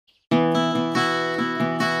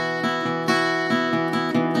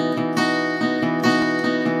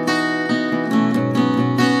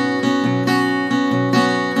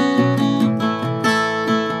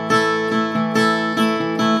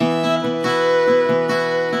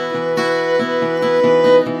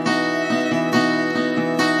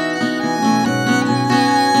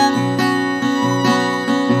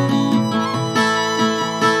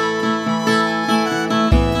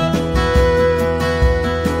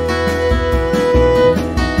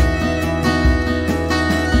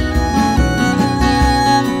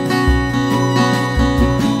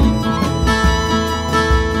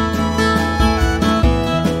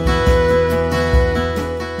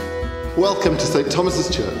to St.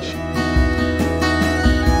 Thomas's Church.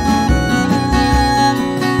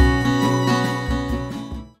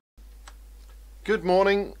 Good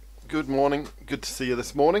morning, good to see you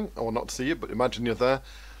this morning, or not to see you, but imagine you're there.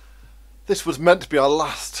 This was meant to be our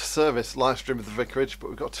last service live stream of the Vicarage, but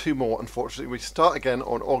we've got two more, unfortunately. We start again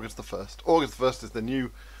on August the 1st. August the 1st is the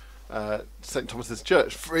new St. Thomas's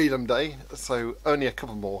Church Freedom Day, so only a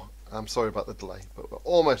couple more. I'm sorry about the delay, but we're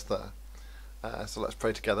almost there. So let's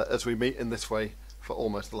pray together as we meet in this way for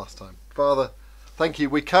almost the last time. Father, thank you.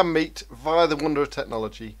 We can meet via the wonder of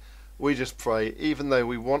technology. We just pray, even though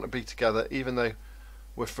we want to be together, even though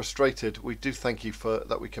we're frustrated, we do thank you for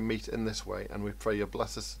that we can meet in this way, and we pray you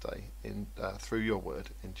bless us today through your word.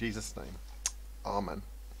 In Jesus' name, amen.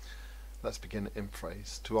 Let's begin in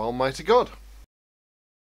praise to Almighty God.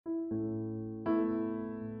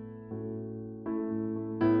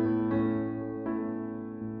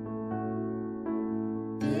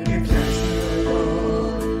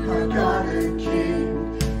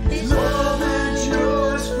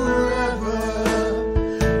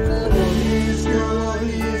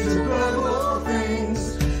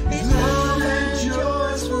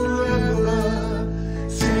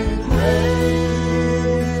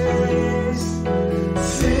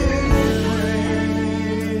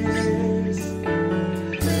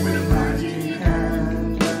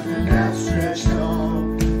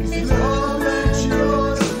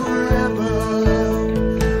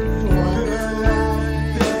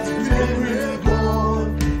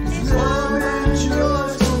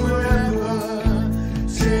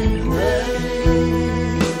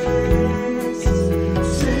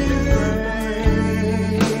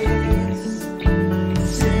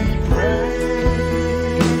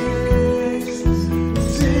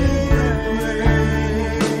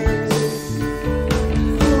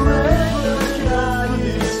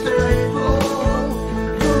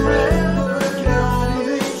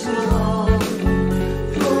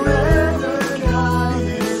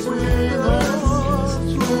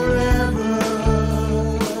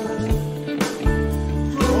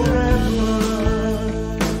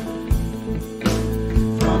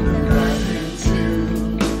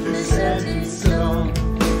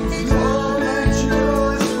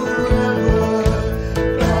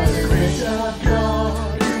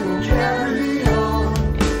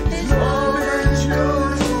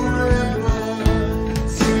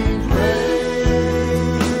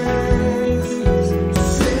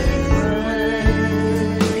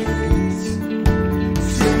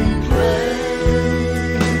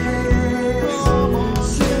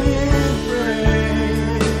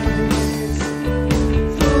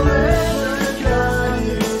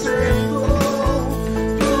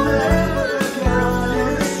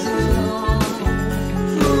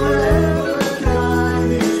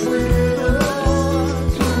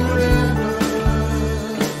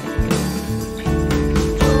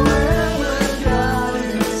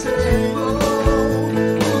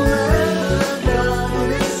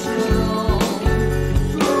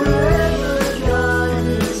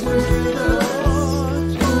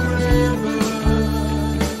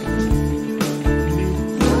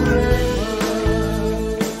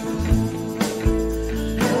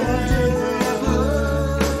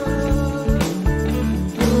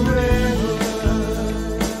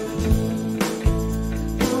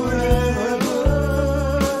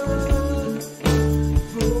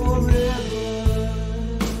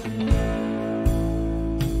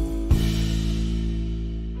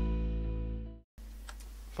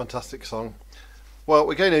 Fantastic song. Well,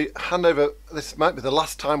 we're going to hand over. This might be the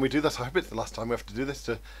last time we do this. I hope it's the last time we have to do this,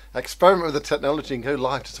 to experiment with the technology and go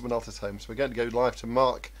live to someone else's home. So we're going to go live to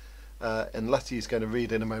Mark, and Letty is going to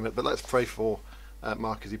read in a moment. But let's pray for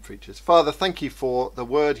Mark as he preaches. Father, thank you for the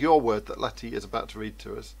word, your word, that Letty is about to read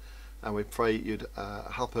to us. And we pray you'd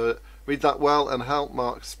help her read that well and help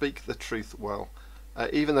Mark speak the truth well.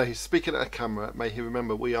 Even though he's speaking at a camera, may he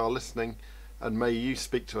remember we are listening. And may you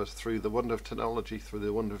speak to us through the wonder of technology, through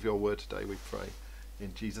the wonder of your word today, we pray.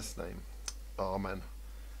 In Jesus' name, amen.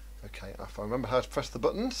 Okay, if I remember how to press the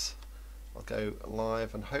buttons, I'll go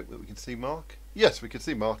live and hope that we can see Mark. Yes, we can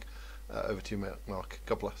see Mark. Over to you, Mark.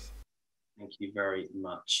 God bless. Thank you very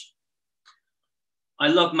much. I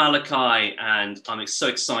love Malachi, and I'm so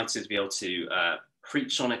excited to be able to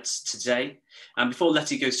preach on it today. And before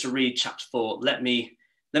Letty goes to read chapter 4, let me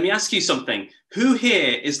ask you something. Who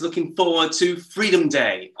here is looking forward to Freedom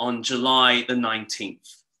Day on July the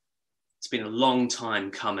 19th? It's been a long time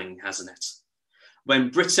coming, hasn't it?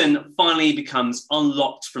 When Britain finally becomes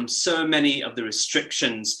unlocked from so many of the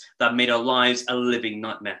restrictions that made our lives a living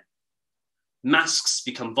nightmare. Masks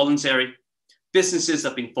become voluntary. Businesses that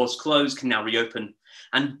have been forced closed can now reopen.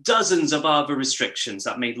 and dozens of other restrictions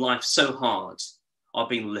that made life so hard are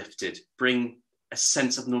being lifted, bring a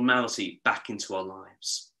sense of normality back into our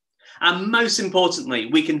lives. And most importantly,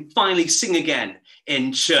 we can finally sing again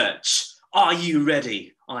in church. Are you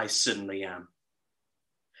ready? I certainly am.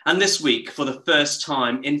 And this week, for the first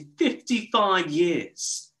time in 55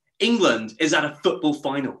 years, England is at a football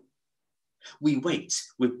final. We wait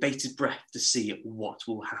with bated breath to see what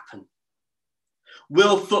will happen.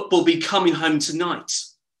 Will football be coming home tonight?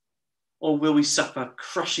 Or will we suffer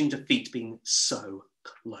crushing defeat being so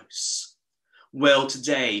close? Will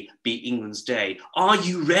today be England's day? Are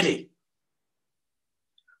you ready?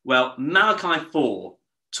 Well, Malachi 4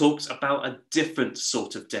 talks about a different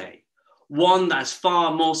sort of day, one that's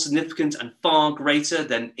far more significant and far greater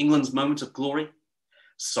than England's moment of glory.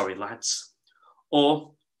 Sorry, lads.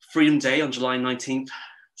 Or Freedom Day on July 19th.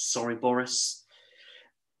 Sorry, Boris.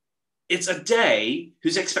 It's a day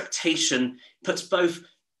whose expectation puts both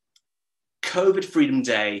COVID Freedom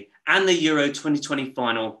Day and the Euro 2020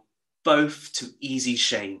 final both to easy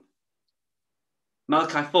shame.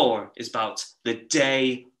 Malachi 4 is about the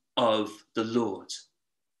day of the Lord.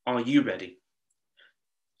 Are you ready?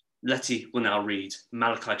 Letty will now read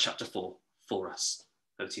Malachi chapter 4 for us.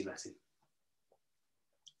 Over to you, Letty.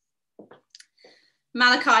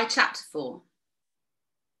 Malachi chapter 4.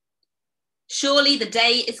 Surely the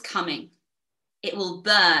day is coming. It will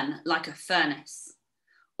burn like a furnace.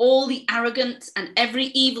 All the arrogant and every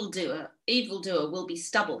evildoer will be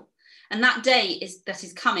stubble, and that day that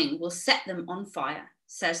is coming will set them on fire,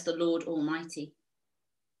 says the Lord Almighty.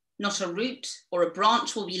 Not a root or a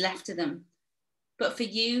branch will be left to them. But for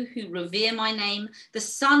you who revere my name, the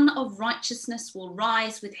Sun of Righteousness will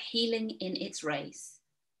rise with healing in its rays.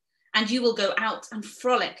 And you will go out and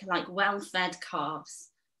frolic like well-fed calves.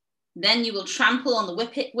 Then you will trample on the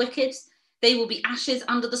wicked. They will be ashes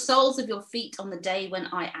under the soles of your feet on the day when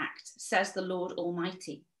I act, says the Lord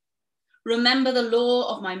Almighty. Remember the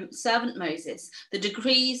law of my servant Moses, the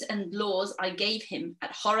decrees and laws I gave him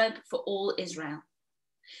at Horeb for all Israel.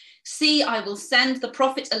 See, I will send the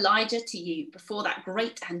prophet Elijah to you before that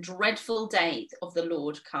great and dreadful day of the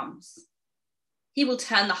Lord comes. He will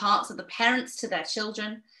turn the hearts of the parents to their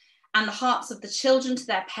children and the hearts of the children to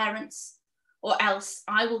their parents, or else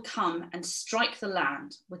I will come and strike the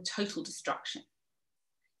land with total destruction.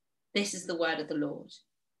 This is the word of the Lord.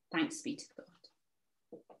 Thanks be to God.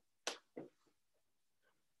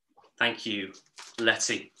 Thank you,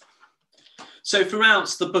 Letty. So throughout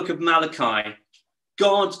the book of Malachi,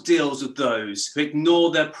 God deals with those who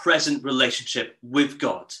ignore their present relationship with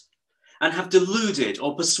God and have deluded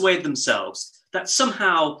or persuaded themselves that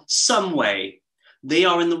somehow, some way, they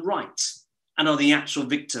are in the right and are the actual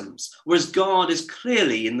victims, whereas God is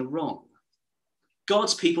clearly in the wrong.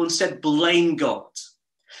 God's people instead blame God,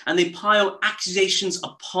 and they pile accusations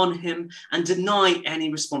upon him and deny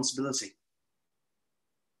any responsibility.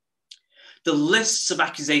 The lists of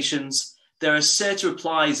accusations, their assertive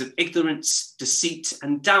replies of ignorance, deceit,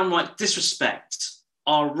 and downright disrespect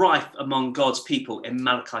are rife among God's people in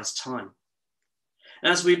Malachi's time.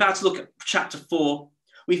 And as we're about to look at chapter 4,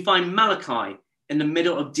 we find Malachi in the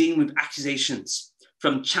middle of dealing with accusations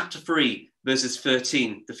from chapter 3, verses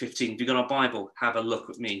 13 to 15. If you've got our Bible, have a look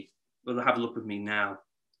with me. Well, have a look with me now. It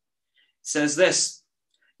says this: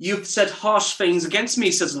 "You've said harsh things against me,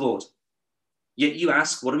 says the Lord. Yet you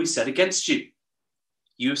ask, what have we said against you?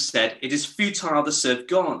 You have said it is futile to serve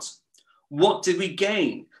God. What did we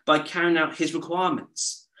gain by carrying out his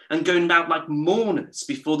requirements and going about like mourners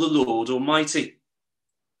before the Lord Almighty?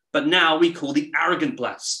 But now we call the arrogant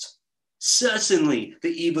blessed. Certainly the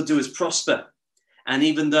evildoers prosper, and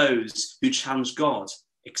even those who challenge God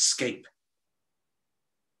escape."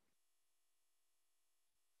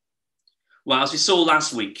 Well, as we saw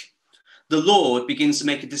last week, the Lord begins to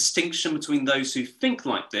make a distinction between those who think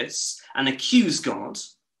like this and accuse God,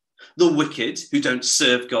 the wicked who don't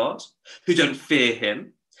serve God, who don't fear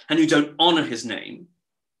him, and who don't honour his name,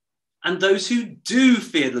 and those who do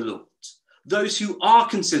fear the Lord, those who are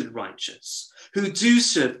considered righteous, who do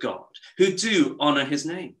serve God, who do honour his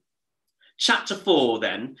name. Chapter 4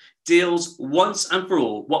 then deals once and for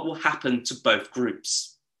all what will happen to both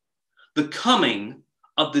groups. The coming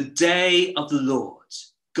of the day of the Lord,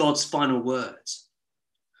 God's final word,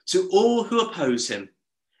 to all who oppose him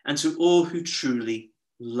and to all who truly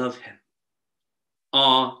love him.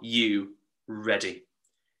 Are you ready?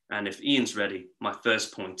 And if Ian's ready, my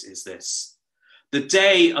first point is this: the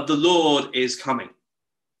day of the Lord is coming.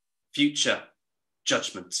 Future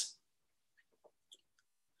judgment.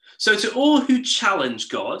 So to all who challenge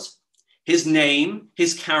God, his name,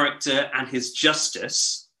 his character, and his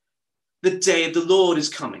justice, the day of the Lord is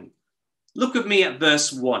coming. Look with me at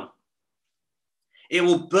verse 1. It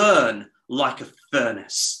will burn like a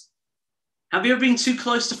furnace. Have you ever been too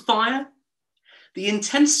close to fire? The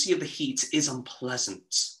intensity of the heat is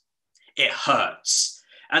unpleasant. It hurts.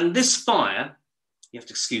 And this fire, you have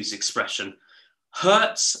to excuse the expression,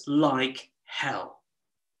 hurts like hell.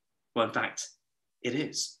 Well, in fact, it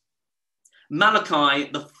is. Malachi,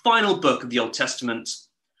 the final book of the Old Testament,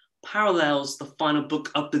 parallels the final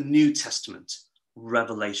book of the New Testament,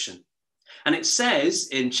 Revelation. And it says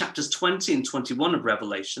in chapters 20 and 21 of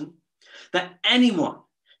Revelation that anyone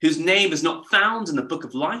whose name is not found in the book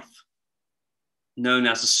of life, known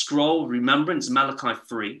as the scroll of remembrance, Malachi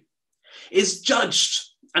 3, is judged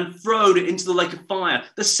and thrown into the lake of fire,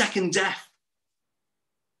 the second death.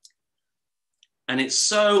 And it's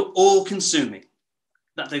so all-consuming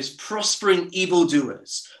that those prospering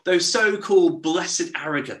evildoers, those so-called blessed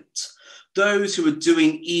arrogant, those who are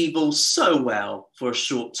doing evil so well for a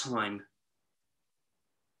short time,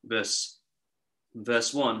 verse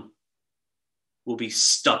 1, will be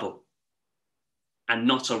stubble, and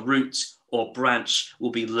not a root or branch will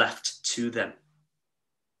be left to them.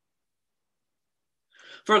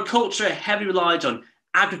 For a culture heavily relied on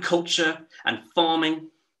agriculture and farming,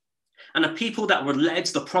 and a people that were led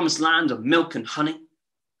to the promised land of milk and honey,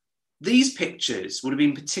 these pictures would have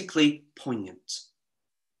been particularly poignant.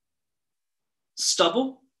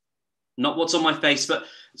 Stubble, not what's on my face, but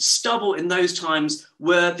stubble in those times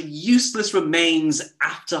were the useless remains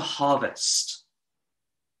after harvest.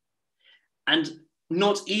 And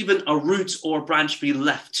not even a root or a branch be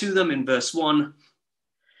left to them in verse 1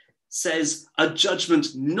 says a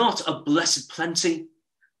judgment not of blessed plenty,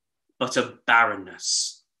 but of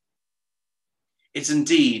barrenness. It's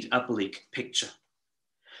indeed a bleak picture,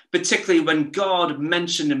 particularly when God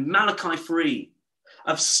mentioned in Malachi 3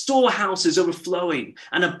 of storehouses overflowing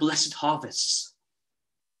and of blessed harvests.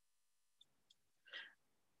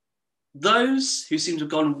 Those who seem to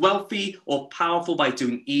have gone wealthy or powerful by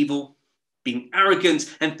doing evil, being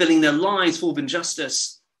arrogant and filling their lives full of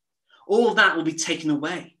injustice, all of that will be taken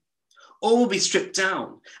away. All will be stripped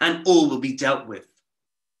down and all will be dealt with.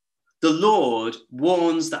 The Lord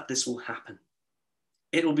warns that this will happen.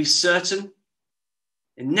 It will be certain,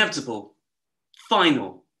 inevitable,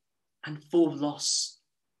 final, and full of loss.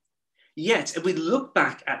 Yet, if we look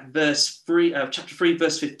back at chapter 3,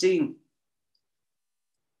 verse 15,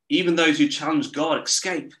 even those who challenge God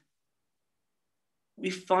escape, we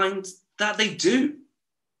find that they do,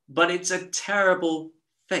 but it's a terrible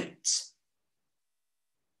fate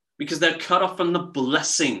because they're cut off from the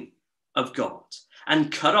blessing of God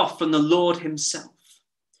and cut off from the Lord himself.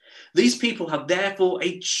 These people have therefore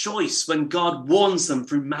a choice when God warns them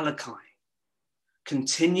through Malachi.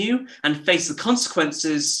 Continue and face the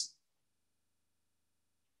consequences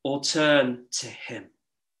or turn to him.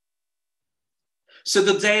 So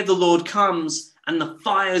the day of the Lord comes and the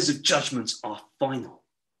fires of judgment are final.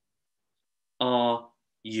 Are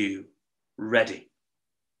you ready?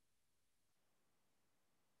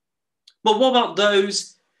 But what about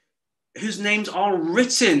those whose names are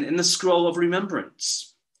written in the scroll of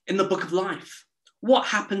remembrance, in the book of life? What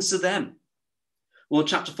happens to them? Well,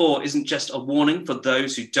 chapter 4 isn't just a warning for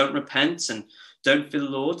those who don't repent and don't fear the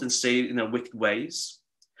Lord and stay in their wicked ways,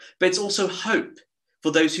 but it's also hope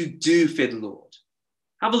for those who do fear the Lord.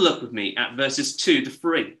 Have a look with me at verses 2 to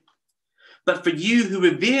 3. But for you who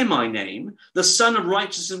revere my name, the Son of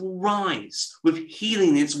Righteousness will rise with healing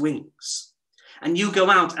in its wings. And you'll go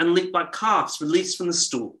out and leap like calves released from the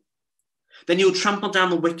stall. Then you'll trample down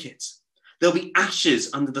the wicked. There'll be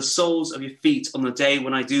ashes under the soles of your feet on the day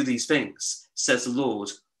when I do these things, says the Lord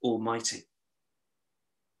Almighty.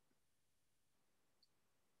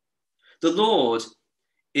 The Lord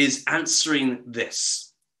is answering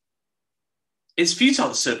this. It's futile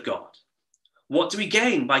to serve God. What do we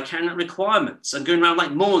gain by carrying out requirements and going around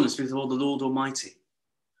like mourners before the Lord Almighty?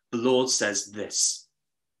 The Lord says this.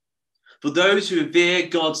 For those who revere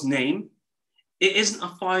God's name, it isn't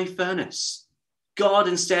a fiery furnace. God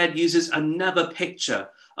instead uses another picture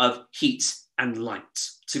of heat and light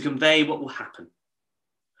to convey what will happen.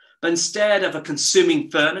 But instead of a consuming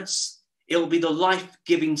furnace, it will be the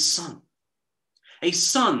life-giving sun. A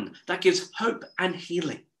sun that gives hope and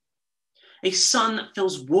healing. A sun that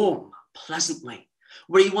feels warm, pleasantly,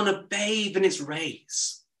 where you want to bathe in its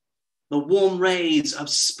rays. The warm rays of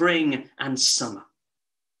spring and summer.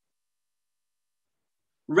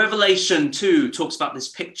 Revelation 2 talks about this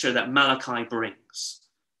picture that Malachi brings.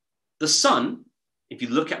 The sun, if you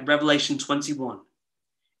look at Revelation 21,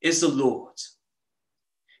 is the Lord.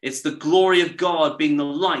 It's the glory of God being the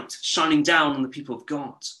light shining down on the people of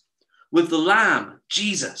God. With the Lamb,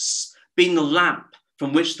 Jesus, being the lamp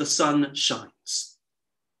from which the sun shines.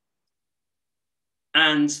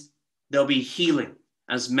 And there'll be healing,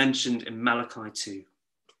 as mentioned in Malachi 2.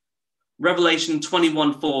 Revelation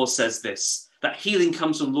 21:4 says this, that healing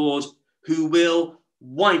comes from the Lord, who will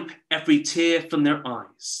wipe every tear from their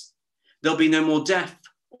eyes. There'll be no more death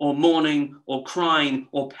or mourning or crying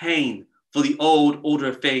or pain, for the old order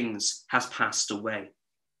of things has passed away.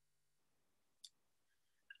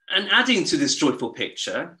 And adding to this joyful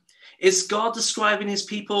picture, is God describing his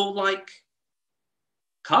people like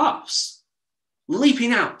calves,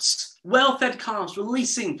 leaping out, well-fed calves,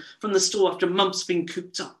 releasing from the stall after months being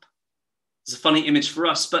cooped up. It's a funny image for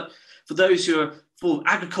us, but for those who are full of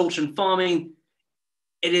agriculture and farming,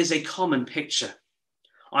 it is a common picture.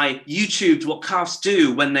 I YouTubed what calves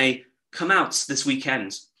do when they come out this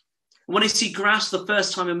weekend. When they see grass for the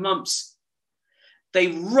first time in months, they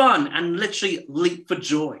run and literally leap for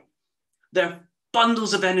joy. They're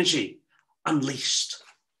bundles of energy unleashed.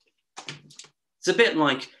 It's a bit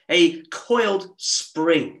like a coiled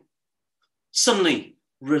spring suddenly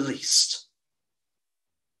released.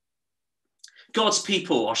 God's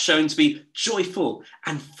people are shown to be joyful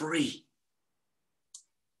and free.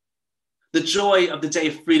 The joy of the Day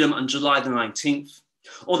of Freedom on July the 19th,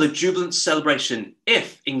 or the jubilant celebration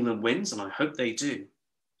if England wins, and I hope they do,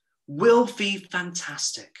 will be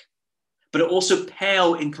fantastic, but it also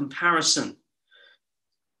pale in comparison,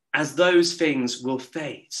 as those things will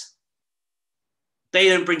fade. They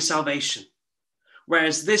don't bring salvation.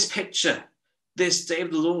 Whereas this picture, this Day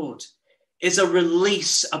of the Lord, is a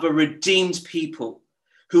release of a redeemed people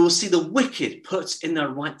who will see the wicked put in their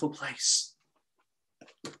rightful place.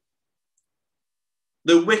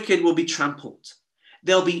 The wicked will be trampled.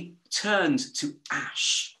 They'll be turned to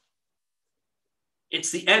ash.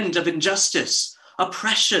 It's the end of injustice,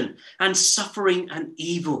 oppression, and suffering and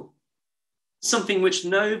evil. Something which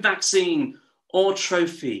no vaccine or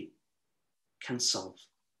trophy can solve.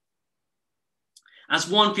 As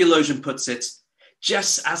one theologian puts it,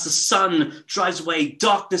 just as the sun drives away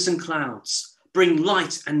darkness and clouds, bring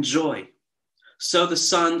light and joy, so the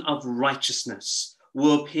Sun of Righteousness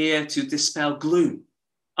will appear to dispel gloom,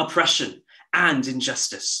 oppression, and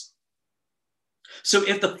injustice. So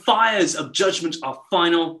if the fires of judgment are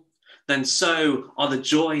final, then so are the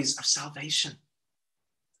joys of salvation.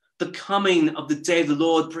 The coming of the day of the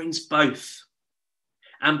Lord brings both,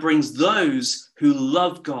 and brings those who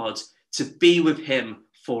love God to be with him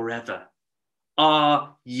forever.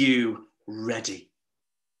 Are you ready?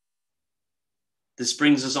 This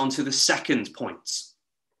brings us on to the second point.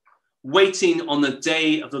 Waiting on the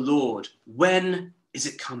day of the Lord. When is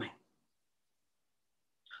it coming?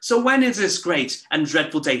 So when is this great and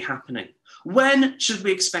dreadful day happening? When should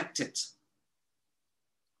we expect it?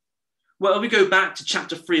 Well, we go back to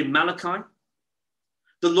chapter 3 of Malachi.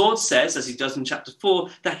 The Lord says, as he does in chapter 4,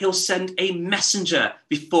 that he'll send a messenger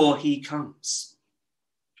before he comes.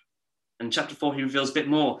 In chapter 4, he reveals a bit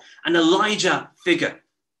more. An Elijah figure.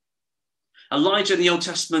 Elijah in the Old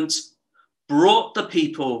Testament brought the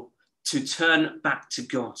people to turn back to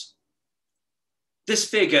God. This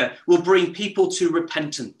figure will bring people to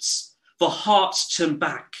repentance, for hearts turn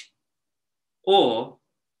back. Or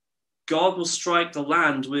God will strike the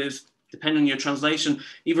land with, depending on your translation,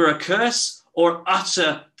 either a curse or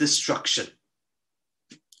utter destruction.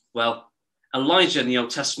 Well, Elijah in the Old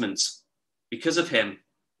Testament, because of him,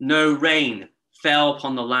 no rain fell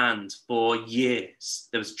upon the land for years.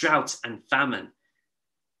 There was drought and famine.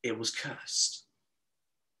 It was cursed.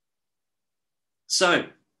 So,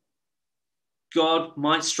 God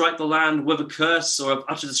might strike the land with a curse or of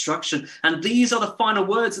utter destruction. And these are the final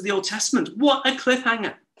words of the Old Testament. What a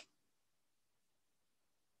cliffhanger.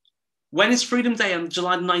 When is Freedom Day on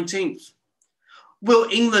July the 19th? Will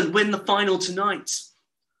England win the final tonight?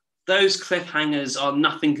 Those cliffhangers are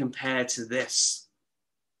nothing compared to this.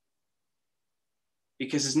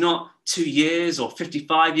 Because it's not 2 years or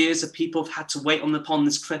 55 years that people have had to wait upon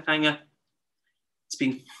this cliffhanger. It's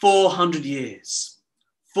been 400 years.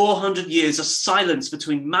 400 years of silence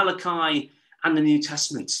between Malachi and the New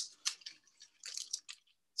Testament.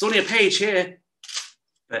 It's only a page here,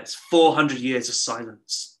 but it's 400 years of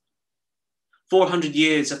silence. 400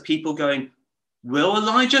 years of people going, will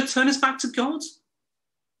Elijah turn us back to God?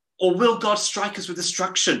 Or will God strike us with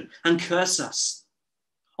destruction and curse us?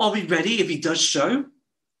 Are we ready if he does show?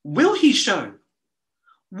 Will he show?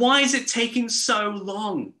 Why is it taking so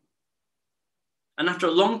long? And after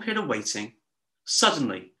a long period of waiting,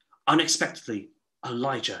 suddenly, unexpectedly,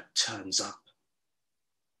 Elijah turns up.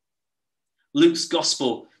 Luke's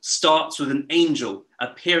gospel starts with an angel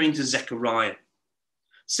appearing to Zechariah,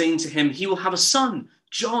 saying to him, he will have a son,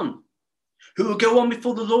 John, who will go on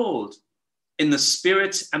before the Lord in the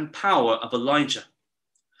spirit and power of Elijah,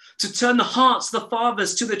 to turn the hearts of the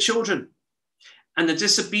fathers to the children, and the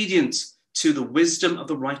disobedient to the wisdom of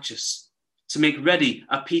the righteous, to make ready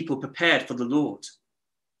a people prepared for the Lord.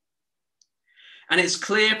 And it's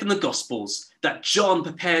clear from the Gospels that John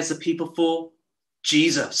prepares the people for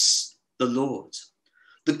Jesus, the Lord.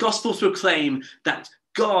 The Gospels proclaim that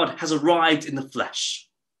God has arrived in the flesh.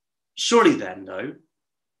 Surely then, though,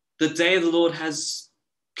 the day of the Lord has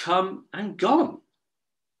come and gone.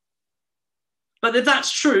 But if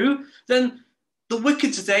that's true, then the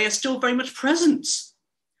wicked today are still very much present.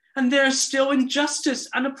 And there is still injustice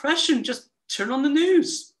and oppression. Just turn on the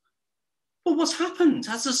news. Well, what's happened?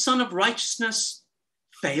 Has the Son of Righteousness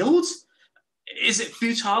failed? Is it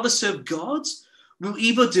futile to serve God? Will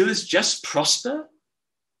evildoers just prosper?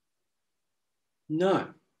 No.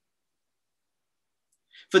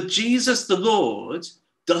 For Jesus the Lord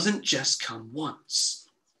doesn't just come once.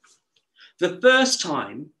 The first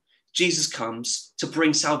time Jesus comes to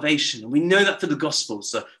bring salvation. And we know that through the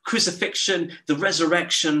Gospels, the crucifixion, the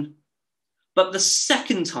resurrection. But the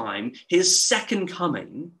second time, his second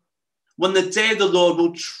coming, when the day of the Lord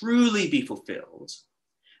will truly be fulfilled,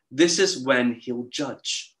 this is when he'll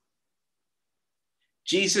judge.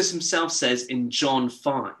 Jesus himself says in John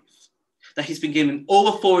 5 that he's been given all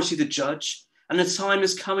authority to judge, and the time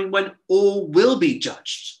is coming when all will be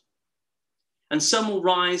judged. And some will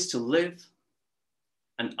rise to live,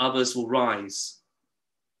 and others will rise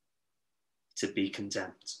to be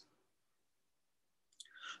condemned.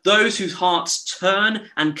 Those whose hearts turn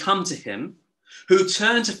and come to him, who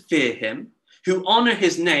turn to fear him, who honor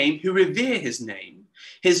his name, who revere his name,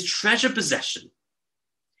 his treasured possession,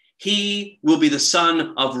 he will be the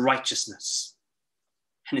Son of Righteousness.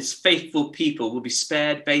 And his faithful people will be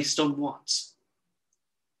spared based on what?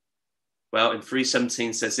 Well, in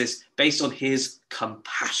 3:17 says this, based on his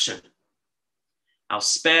compassion. I'll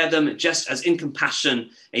spare them just as in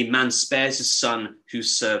compassion a man spares his son who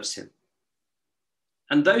serves him.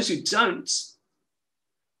 And those who don't,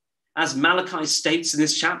 as Malachi states in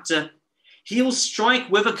this chapter, he will strike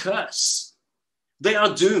with a curse. They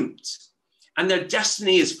are doomed, and their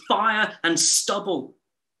destiny is fire and stubble,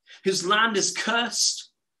 whose land is cursed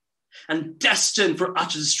and destined for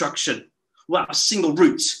utter destruction, without a single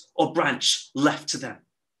root or branch left to them.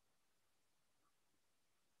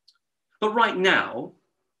 But right now,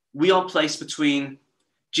 we are placed between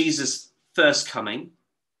Jesus' first coming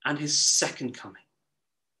and his second coming.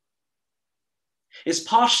 It's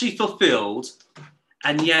partially fulfilled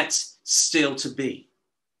and yet still to be.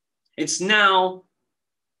 It's now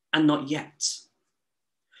and not yet.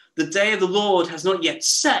 The day of the Lord has not yet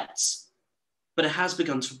set, but it has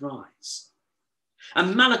begun to rise.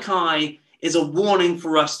 And Malachi is a warning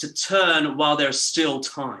for us to turn while there's still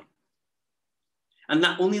time, and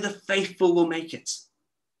that only the faithful will make it.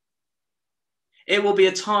 It will be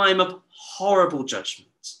a time of horrible judgment,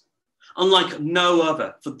 unlike no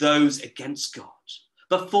other for those against God,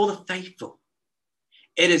 but for the faithful.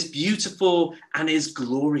 It is beautiful and is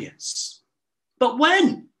glorious. But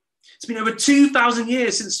when? It's been over 2,000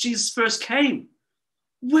 years since Jesus first came.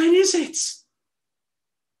 When is it?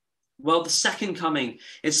 Well, the second coming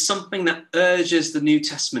is something that urges the New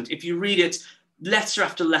Testament. If you read it, letter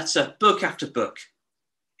after letter, book after book,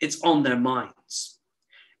 it's on their minds.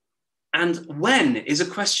 And when is a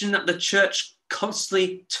question that the church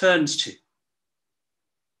constantly turns to.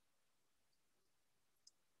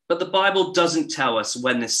 But the Bible doesn't tell us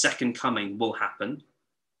when this second coming will happen,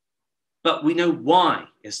 but we know why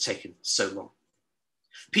it's taken so long.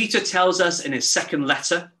 Peter tells us in his second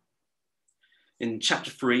letter, in chapter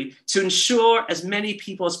 3, to ensure as many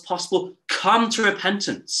people as possible come to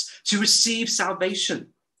repentance, to receive salvation,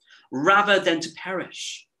 rather than to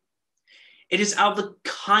perish. It is out of the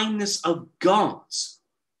kindness of God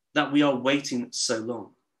that we are waiting so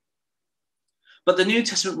long. But the New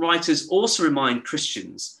Testament writers also remind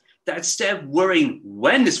Christians that instead of worrying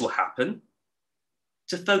when this will happen,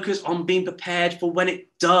 to focus on being prepared for when it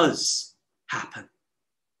does happen.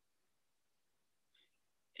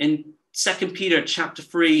 In 2 Peter chapter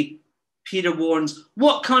 3, Peter warns,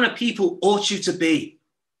 what kind of people ought you to be?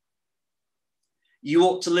 You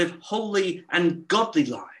ought to live holy and godly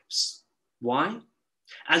lives. Why?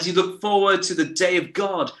 As you look forward to the day of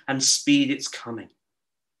God and speed its coming.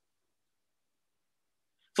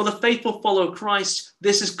 For the faithful follower of Christ,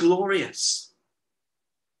 this is glorious.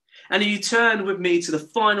 And if you turn with me to the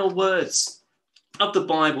final words of the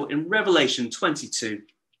Bible in Revelation 22,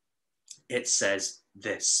 it says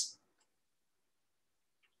this.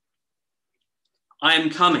 I am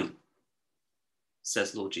coming,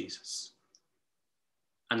 says Lord Jesus.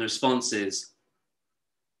 And the response is,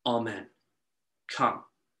 Amen. come,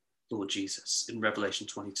 Lord Jesus, in Revelation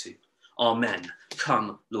 22. Amen.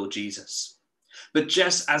 Come, Lord Jesus. But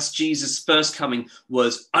just as Jesus' first coming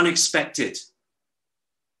was unexpected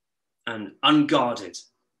and unguarded,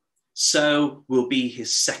 so will be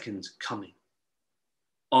his second coming.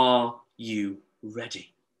 Are you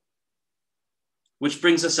ready? Which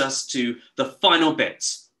brings us to the final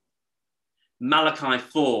bit. Malachi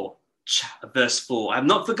 4, verse 4. I have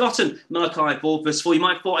not forgotten Malachi 4, verse 4. You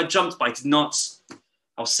might have thought I jumped, but I did not.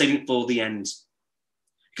 I was saving it for the end.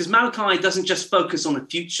 Because Malachi doesn't just focus on the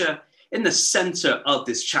future. In the center of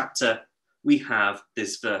this chapter, we have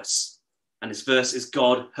this verse. And this verse is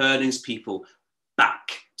God herding his people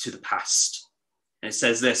back to the past. And it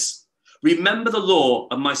says this: remember the law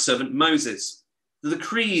of my servant Moses, the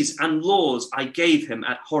decrees and laws I gave him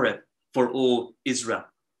at Horeb for all Israel.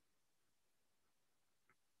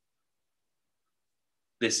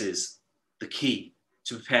 This is the key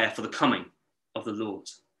to prepare for the coming of the Lord.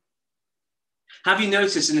 Have you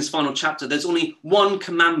noticed in this final chapter, there's only one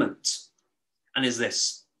commandment, and is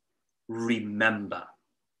this: remember.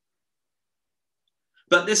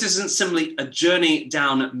 But this isn't simply a journey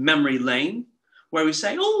down memory lane where we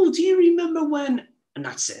say, oh, do you remember when? And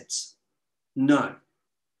that's it. No.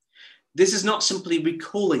 This is not simply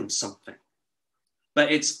recalling something,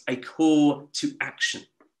 but it's a call to action.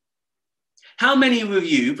 How many of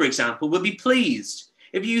you, for example, would be pleased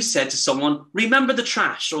if you said to someone, remember the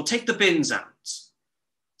trash, or take the bins out?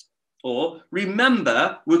 Or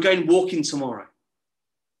remember, we're going walking tomorrow.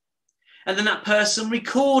 And then that person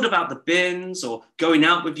recalled about the bins or going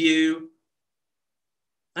out with you.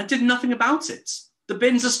 I did nothing about it. The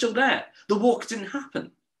bins are still there. The walk didn't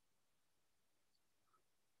happen.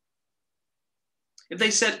 If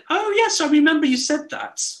they said, oh, yes, I remember you said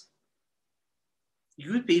that,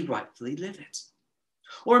 you would be rightfully livid.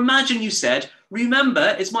 Or imagine you said,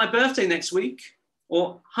 remember, it's my birthday next week.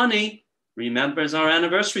 Or, honey, remember, it's our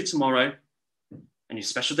anniversary tomorrow. And your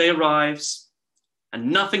special day arrives, and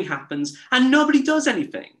nothing happens, and nobody does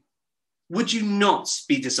anything. Would you not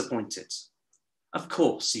be disappointed? Of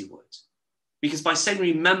course you would. Because by saying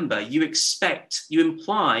remember, you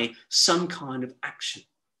imply some kind of action.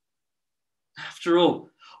 After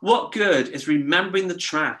all, what good is remembering the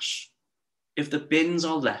trash if the bins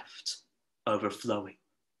are left overflowing?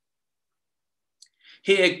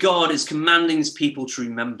 Here, God is commanding his people to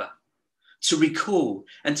remember, to recall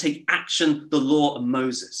and take action the law of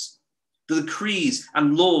Moses, the decrees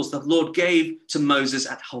and laws that the Lord gave to Moses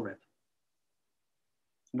at Horeb.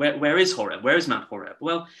 Where is Horeb? Where is Mount Horeb?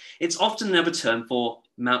 Well, it's often another term for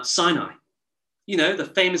Mount Sinai. You know, the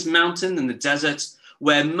famous mountain in the desert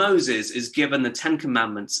where Moses is given the 10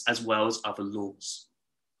 Commandments as well as other laws.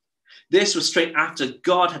 This was straight after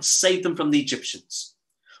God had saved them from the Egyptians,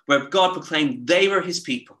 where God proclaimed they were his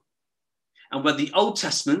people, and where the Old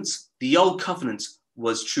Testament, the Old Covenant,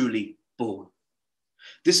 was truly born.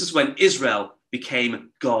 This is when Israel became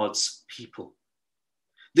God's people.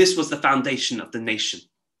 This was the foundation of the nation.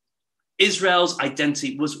 Israel's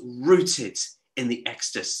identity was rooted in the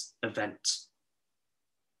Exodus event.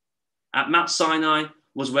 At Mount Sinai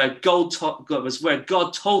was where God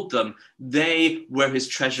told them they were his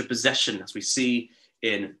treasured possession, as we see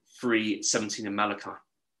in 3:17 in Malachi.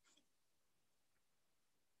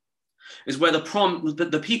 Is where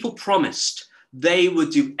the people promised they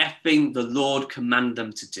would do everything the Lord commanded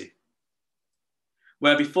them to do.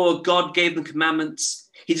 Where before God gave them commandments,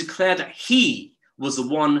 he declared that he was the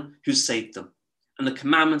one who saved them, and the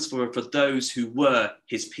commandments were for those who were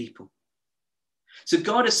his people. So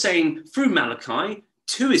God is saying through Malachi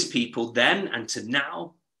to his people then and to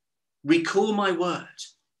now, recall my word,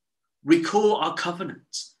 recall our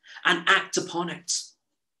covenant, and act upon it.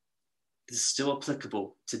 This is still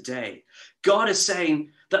applicable today. God is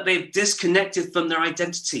saying that they've disconnected from their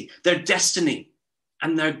identity, their destiny,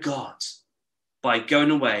 and their God by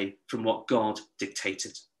going away from what God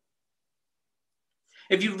dictated.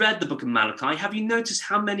 If you read the book of Malachi, have you noticed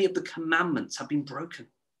how many of the commandments have been broken?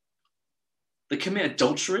 They commit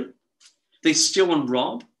adultery, they steal and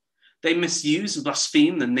rob, they misuse and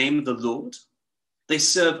blaspheme the name of the Lord, they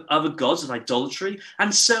serve other gods of idolatry,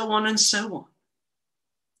 and so on and so on.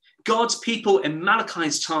 God's people in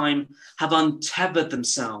Malachi's time have untethered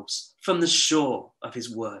themselves from the shore of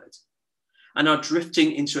his word and are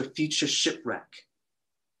drifting into a future shipwreck,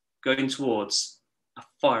 going towards a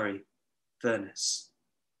fiery furnace.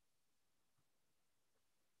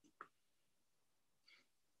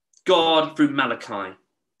 God, through Malachi,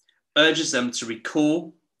 urges them to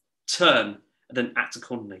recall, turn, and then act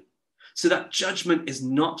accordingly, so that judgment is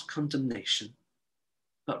not condemnation,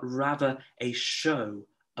 but rather a show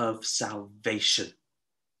of salvation.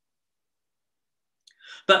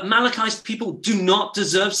 But Malachi's people do not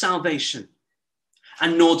deserve salvation,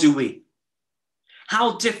 and nor do we.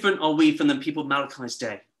 How different are we from the people of Malachi's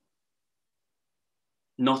day?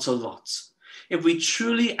 Not a lot. If we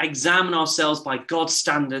truly examine ourselves by God's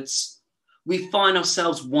standards, we find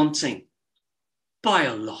ourselves wanting by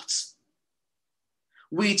a lot.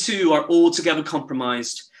 We too are altogether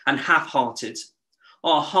compromised and half-hearted.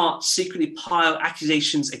 Our hearts secretly pile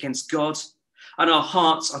accusations against God, and our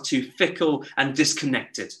hearts are too fickle and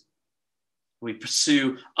disconnected. We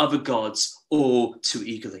pursue other gods all too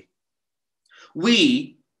eagerly.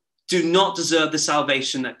 We do not deserve the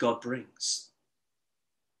salvation that God brings.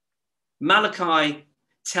 Malachi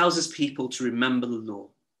tells his people to remember the law.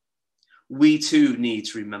 We too need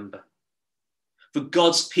to remember. For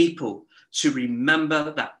God's people to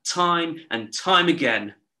remember that time and time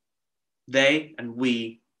again, they and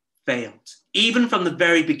we failed, even from the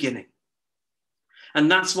very beginning. And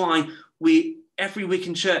that's why every week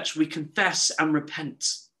in church, we confess and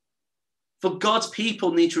repent. For God's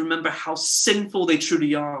people need to remember how sinful they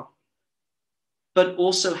truly are, but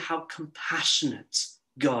also how compassionate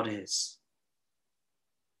God is.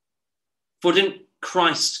 For didn't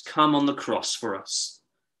Christ come on the cross for us?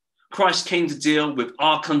 Christ came to deal with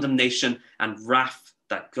our condemnation and wrath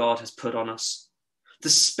that God has put on us, to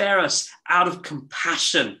spare us out of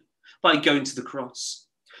compassion by going to the cross,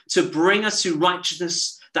 to bring us to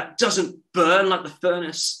righteousness that doesn't burn like the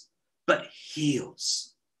furnace, but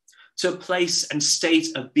heals, to a place and state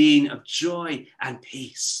of being of joy and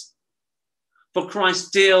peace. For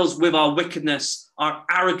Christ deals with our wickedness, our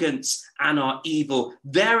arrogance, and our evil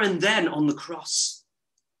there and then on the cross,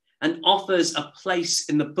 and offers a place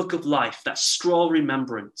in the book of life, that scroll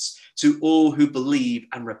remembrance, to all who believe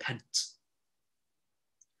and repent.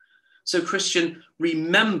 So, Christian,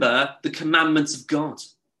 remember the commandments of God.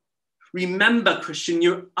 Remember, Christian,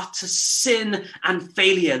 your utter sin and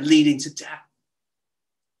failure leading to death.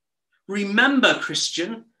 Remember,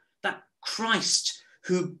 Christian, that Christ,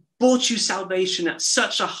 who bought you salvation at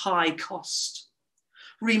such a high cost.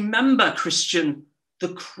 Remember, Christian, the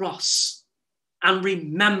cross. And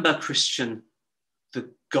remember, Christian, the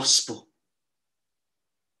gospel,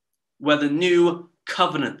 where the new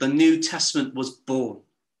covenant, the New Testament was born,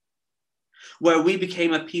 where we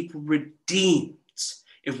became a people redeemed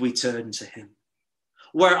if we turn to him,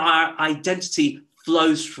 where our identity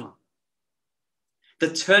flows from,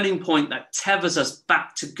 the turning point that tethers us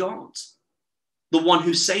back to God, the one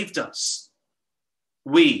who saved us,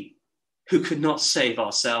 we who could not save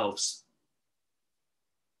ourselves.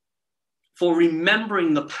 For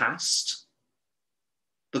remembering the past,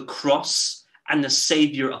 the cross, and the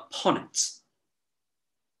Savior upon it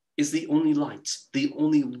is the only light, the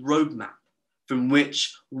only roadmap from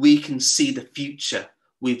which we can see the future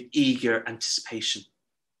with eager anticipation,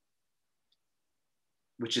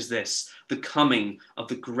 which is this: the coming of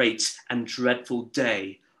the great and dreadful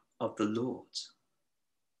day of the Lord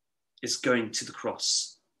is going to the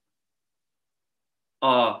cross.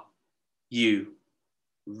 Are you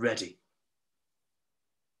ready?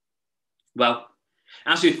 Well,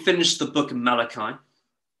 as we finish the book of Malachi,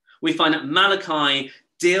 we find that Malachi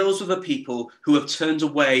deals with a people who have turned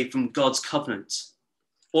away from God's covenant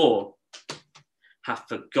or have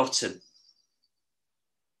forgotten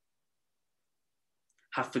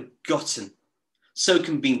so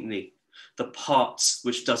conveniently the parts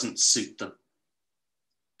which doesn't suit them.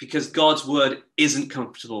 Because God's word isn't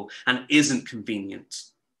comfortable and isn't convenient.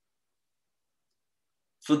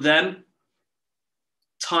 For them,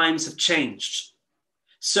 times have changed,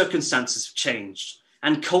 circumstances have changed,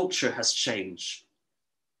 and culture has changed.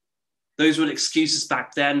 Those were excuses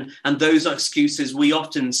back then, and those are excuses we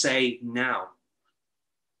often say now.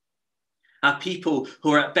 Our people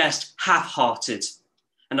who are at best half-hearted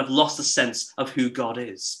and have lost the sense of who God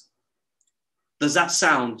is. Does that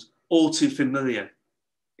sound all too familiar?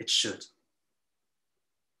 It should.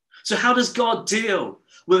 So how does God deal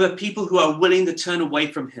with a people who are willing to turn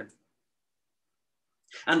away from him,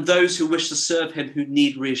 and those who wish to serve him who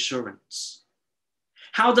need reassurance?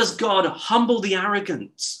 How does God humble the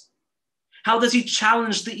arrogant? How does he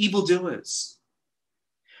challenge the evildoers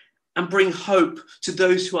and bring hope to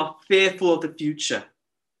those who are fearful of the future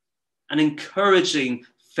and encouraging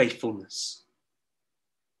faithfulness?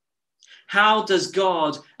 How does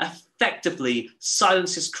God effectively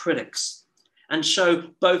silence his critics and show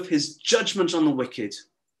both his judgment on the wicked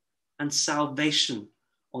and salvation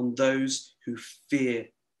on those who fear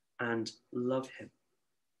and love him?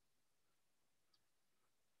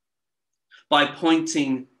 By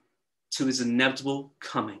pointing to his inevitable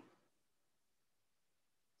coming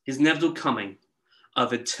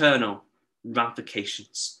of eternal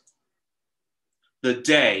ramifications. the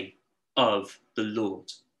day of the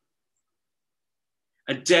Lord.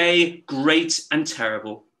 A day great and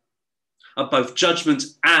terrible, of both judgment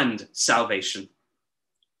and salvation,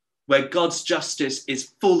 where God's justice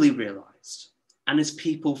is fully realized and his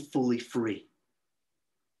people fully free,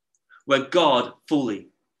 where God fully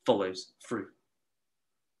follows through.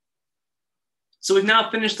 So we've now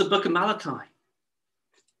finished the book of Malachi.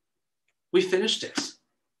 We finished it.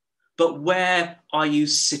 But where are you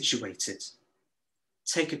situated?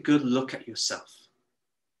 Take a good look at yourself.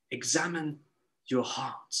 Examine your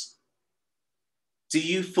heart. Do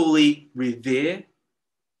you fully revere,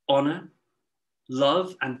 honor,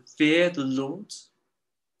 love, and fear the Lord?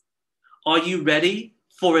 Are you ready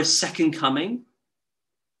for his second coming?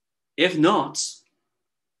 If not,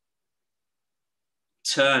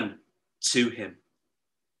 turn to him.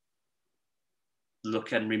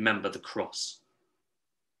 Look and remember the cross.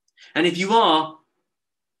 And if you are,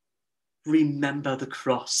 remember the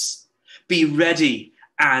cross. Be ready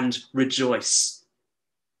and rejoice.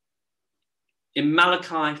 In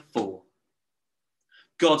Malachi 4,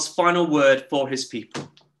 God's final word for his people,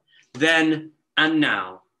 then and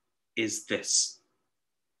now, is this: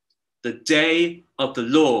 the day of the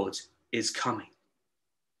Lord is coming.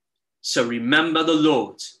 So remember the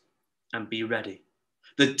Lord and be ready.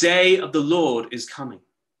 The day of the Lord is coming.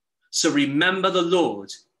 So remember the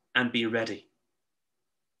Lord and be ready.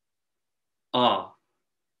 Are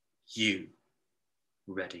you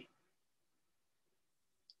ready?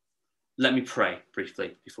 Let me pray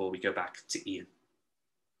briefly before we go back to Ian.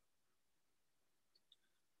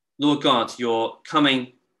 Lord God, your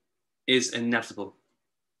coming is inevitable.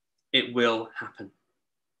 It will happen.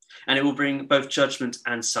 And it will bring both judgment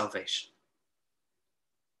and salvation.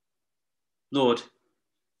 Lord,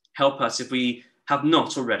 help us, if we have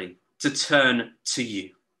not already, to turn to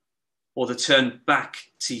you, or to turn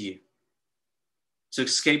back to you, to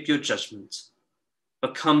escape your judgment,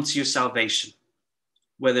 but come to your salvation,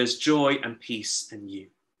 where there's joy and peace in you.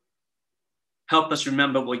 Help us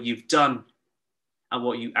remember what you've done and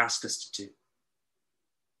what you ask us to do.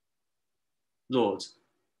 Lord,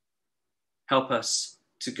 help us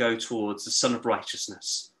to go towards the Son of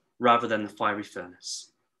Righteousness rather than the fiery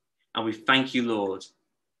furnace. And we thank you, Lord,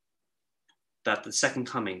 that the second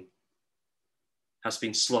coming has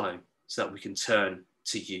been slow so that we can turn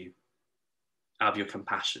to you out of your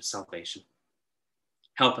compassionate salvation.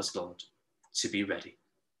 Help us, Lord, to be ready.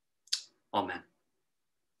 Amen.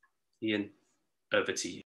 Ian, over to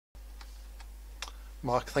you.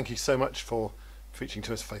 Mark, thank you so much for preaching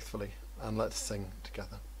to us faithfully, and let's sing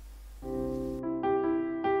together.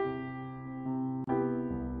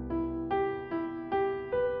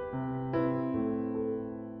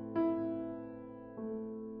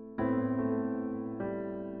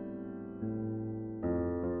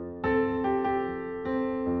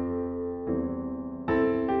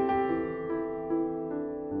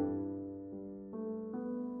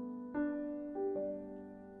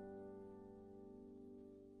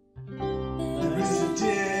 There is a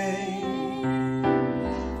day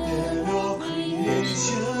that all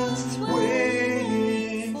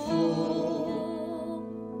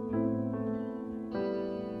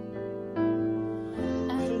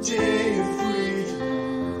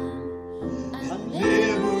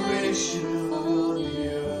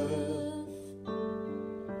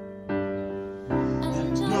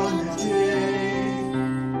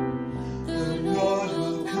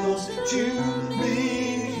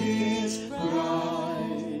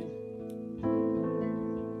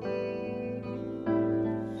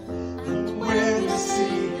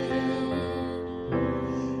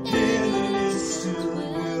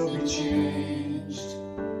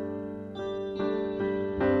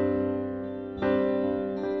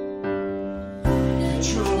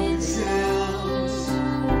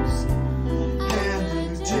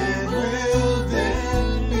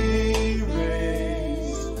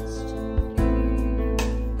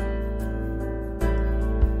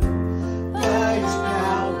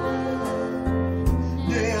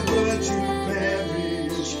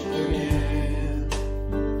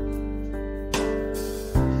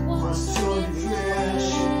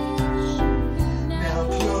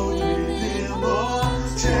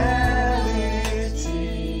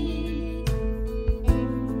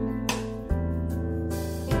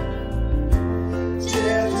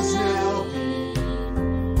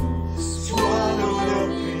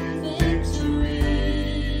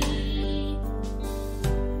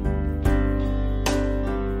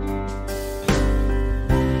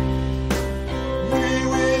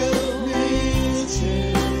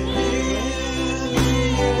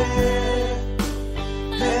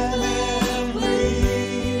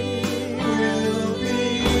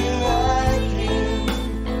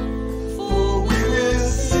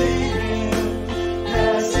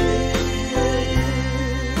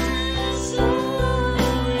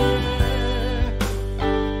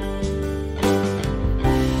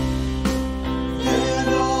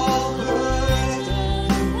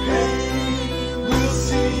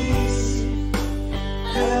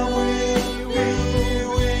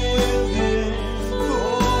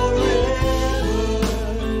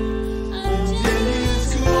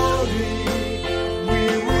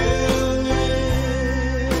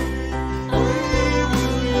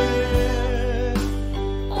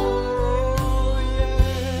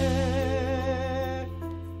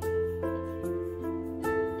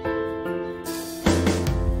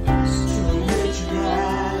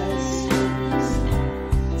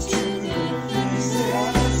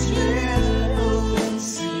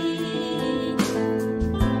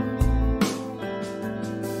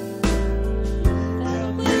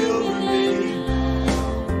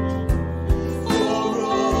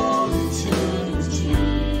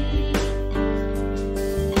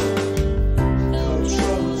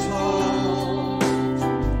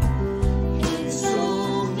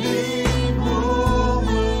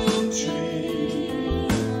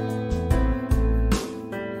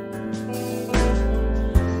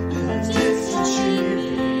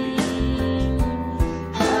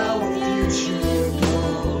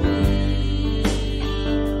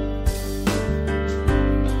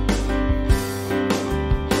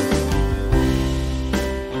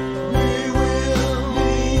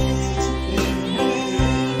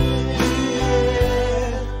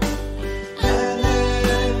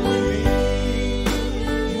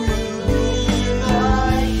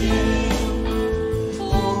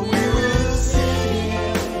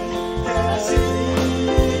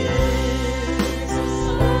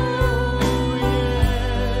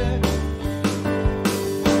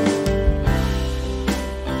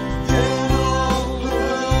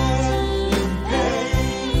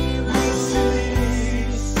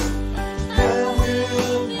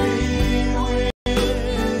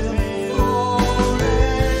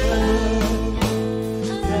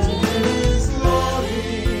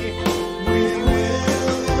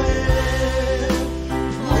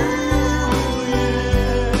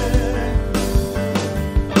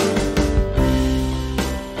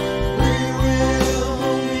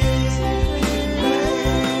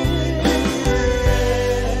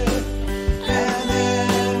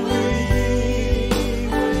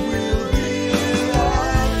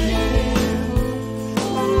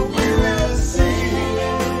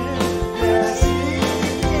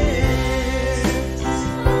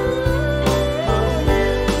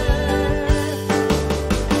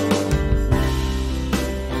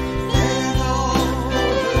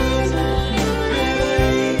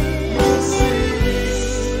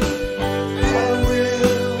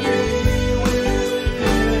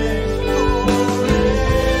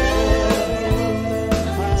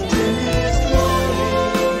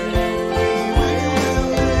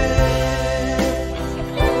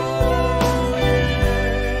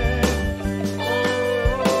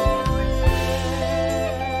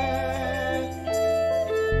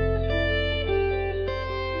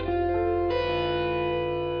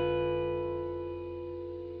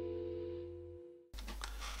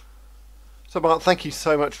So Mark, thank you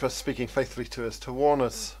so much for speaking faithfully to us, to warn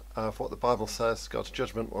us of what the Bible says God's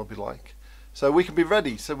judgment will be like. So we can be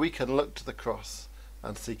ready, so we can look to the cross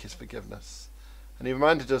and seek his forgiveness. And he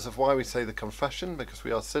reminded us of why we say the confession, because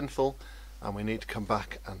we are sinful and we need to come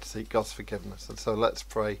back and seek God's forgiveness. And so let's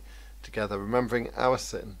pray together, remembering our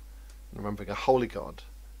sin, and remembering a holy God,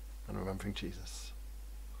 and remembering Jesus.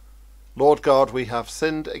 Lord God, we have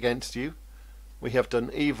sinned against you. We have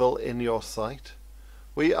done evil in your sight.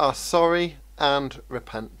 We are sorry and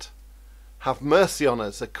repent. Have mercy on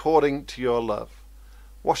us according to your love.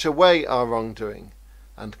 Wash away our wrongdoing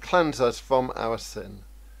and cleanse us from our sin.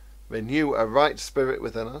 Renew a right spirit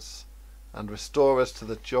within us and restore us to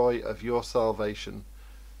the joy of your salvation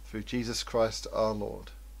through Jesus Christ our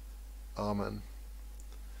Lord. Amen.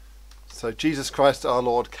 So Jesus Christ our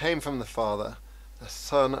Lord came from the Father, the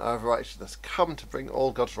Son of righteousness, come to bring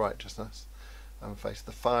all God's righteousness and face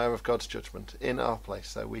the fire of God's judgment in our place,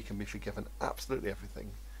 so we can be forgiven absolutely everything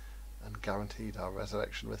and guaranteed our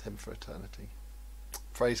resurrection with him for eternity.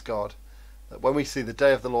 Praise God that when we see the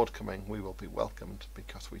day of the Lord coming, we will be welcomed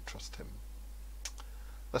because we trust him.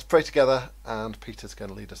 Let's pray together, and Peter's going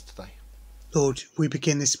to lead us today. Lord, we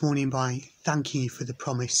begin this morning by thanking you for the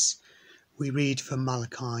promise we read from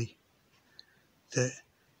Malachi, that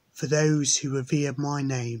for those who revere my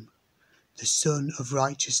name, the Son of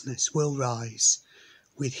Righteousness will rise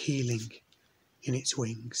with healing in its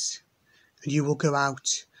wings, and you will go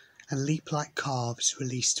out and leap like calves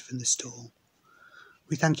released from the stall.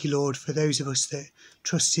 We thank you, Lord, for those of us that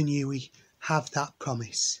trust in you. We have that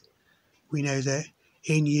promise. We know that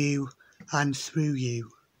in you and through you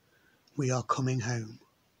we are coming home.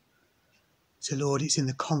 So, Lord, it's in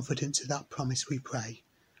the confidence of that promise we pray.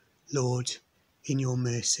 Lord, in your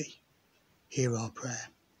mercy, hear our prayer.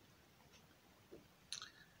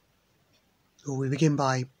 Lord, we begin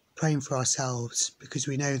by praying for ourselves, because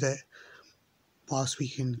we know that whilst we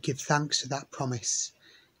can give thanks for that promise,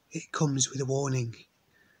 it comes with a warning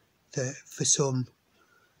that for some,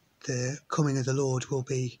 the coming of the Lord will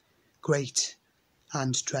be great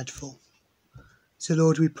and dreadful. So,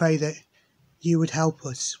 Lord, we pray that you would help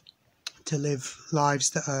us to live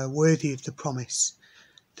lives that are worthy of the promise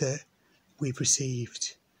that we've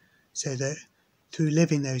received, so that through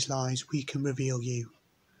living those lives we can reveal you.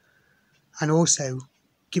 And also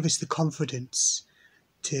give us the confidence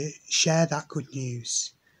to share that good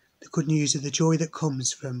news, the good news of the joy that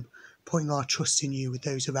comes from putting our trust in you with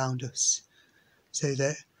those around us, so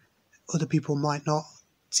that other people might not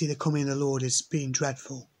see the coming of the Lord as being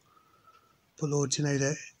dreadful, but Lord, to know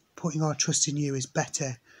that putting our trust in you is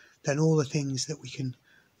better than all the things that we can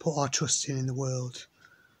put our trust in the world,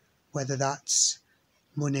 whether that's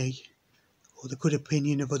money or the good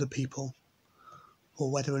opinion of other people, or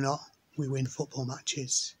whether or not we win football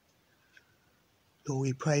matches. Lord,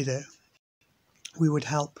 we pray that we would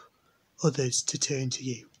help others to turn to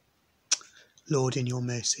you. Lord, in your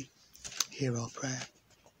mercy, hear our prayer.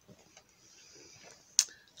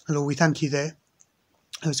 And Lord, we thank you that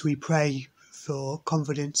as we pray for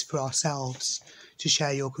confidence for ourselves to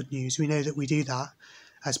share your good news, we know that we do that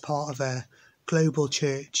as part of a global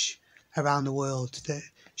church around the world that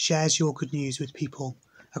shares your good news with people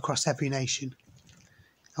across every nation.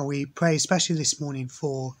 And we pray especially this morning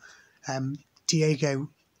for Diego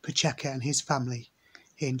Pacheco and his family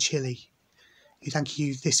in Chile. We thank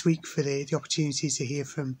you this week for the opportunity to hear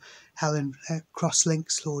from Helen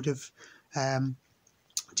Crosslinks, Lord, of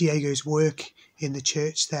Diego's work in the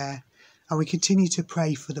church there. And we continue to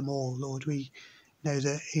pray for them all, Lord. We know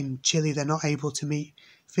that in Chile they're not able to meet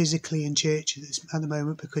physically in church at the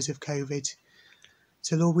moment because of COVID.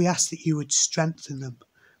 So, Lord, we ask that you would strengthen them.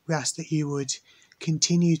 We ask that you would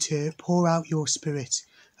continue to pour out your Spirit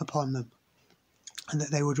upon them, and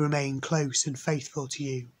that they would remain close and faithful to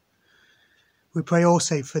you. We pray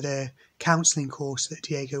also for the counselling course that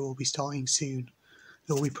Diego will be starting soon.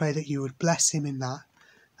 Lord, we pray that you would bless him in that,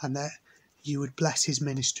 and that you would bless his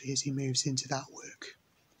ministry as he moves into that work.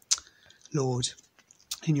 Lord,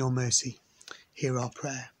 in your mercy, hear our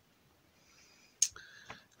prayer.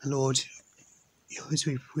 And Lord, as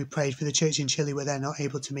we prayed for the church in Chile where they're not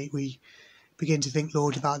able to meet, we begin to think,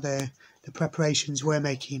 Lord, about the preparations we're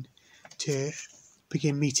making to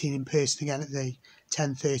begin meeting in person again at the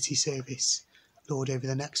 10:30 service. Lord, over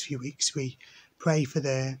the next few weeks, we pray for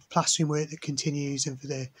the plastering work that continues and for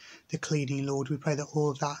the cleaning, Lord. We pray that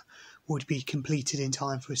all of that would be completed in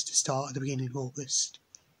time for us to start at the beginning of August.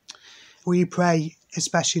 We pray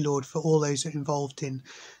especially, Lord, for all those that are involved in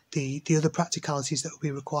the other practicalities that will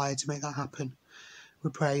be required to make that happen.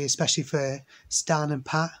 We pray especially for Stan and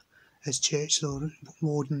Pat as church, Lord,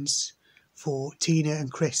 wardens, for Tina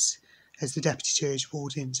and Chris as the deputy church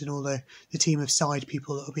wardens and all the team of side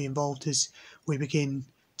people that will be involved as we begin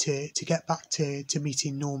to get back to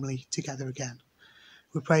meeting normally together again.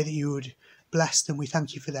 We pray that you would bless them. We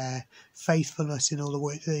thank you for their faithfulness in all the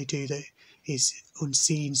work that they do that is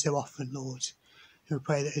unseen so often, Lord. And we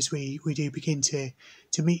pray that as we do begin to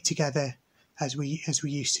meet together as we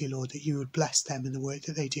used to, Lord, that you would bless them in the work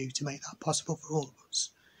that they do to make that possible for all of us.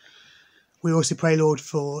 We also pray, Lord,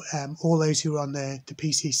 for all those who are on the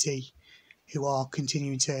PCC, who are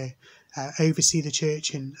continuing to oversee the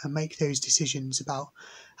church and make those decisions about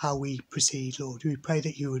how we proceed, Lord. We pray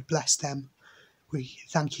that you would bless them. We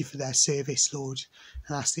thank you for their service, Lord,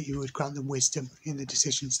 and ask that you would grant them wisdom in the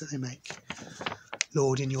decisions that they make.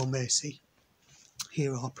 Lord, in your mercy,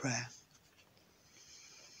 hear our prayer.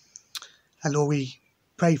 And Lord, we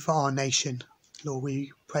pray for our nation. Lord,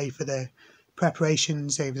 we pray for the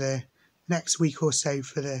preparations over the next week or so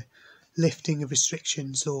for the lifting of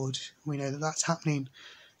restrictions, Lord. We know that that's happening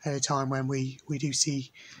at a time when we do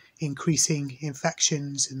see increasing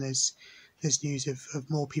infections and there's news of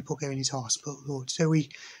more people going into hospital, Lord. So we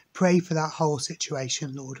pray for that whole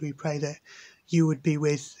situation, Lord. We pray that you would be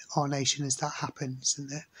with our nation as that happens and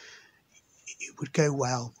that it would go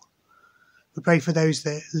well. We pray for those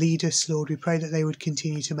that lead us, Lord. We pray that they would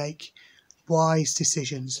continue to make wise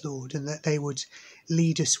decisions, Lord, and that they would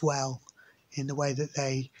lead us well in the way that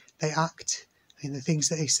they act, in the things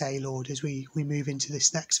that they say, Lord, as we move into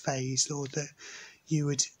this next phase, Lord, that you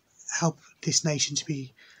would help this nation to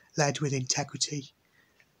be led with integrity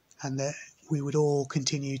and that we would all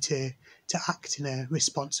continue to act in a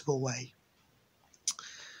responsible way.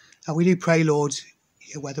 And we do pray, Lord,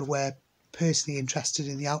 whether we're personally interested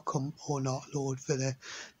in the outcome or not, Lord, for the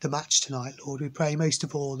match tonight, Lord, we pray most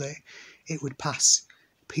of all that it would pass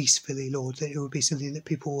peacefully, Lord, that it would be something that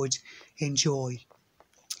people would enjoy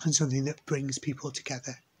and something that brings people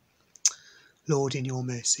together. Lord, in your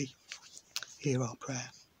mercy, hear our prayer.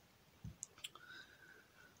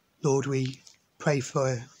 Lord, we pray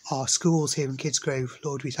for our schools here in Kidsgrove.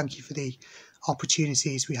 Lord, we thank you for the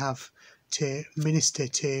opportunities we have to minister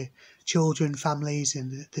to children, families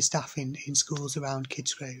and the staff in schools around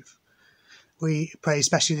Kidsgrove. We pray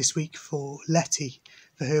especially this week for Letty,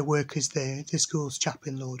 for her work as the school's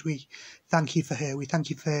chaplain, Lord. We thank you for her. We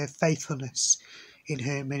thank you for her faithfulness in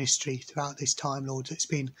her ministry throughout this time, Lord. It's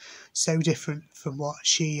been so different from what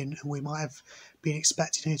she and we might have been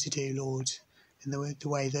expecting her to do, Lord, in the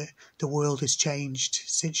way that the world has changed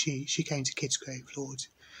since she came to Kidsgrove, Lord.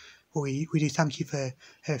 We do thank you for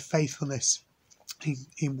her faithfulness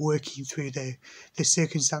in working through the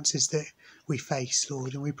circumstances that we face,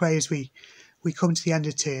 Lord. And we pray as we come to the end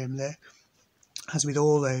of term that, as with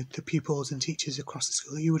all the pupils and teachers across the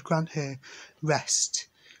school, that you would grant her rest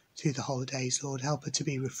through the holidays, Lord. Help her to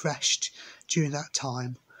be refreshed during that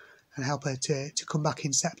time and help her to come back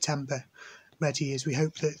in September ready, as we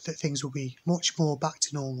hope that things will be much more back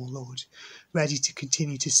to normal, Lord, ready to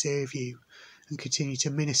continue to serve you and continue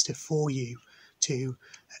to minister for you to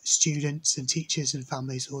students and teachers and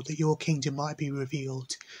families, Lord, that your kingdom might be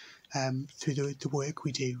revealed through the work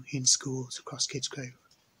we do in schools across Kidsgrove.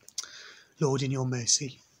 Lord, in your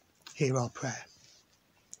mercy, hear our prayer.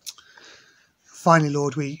 Finally,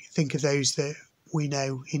 Lord, we think of those that we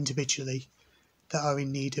know individually that are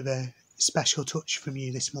in need of a special touch from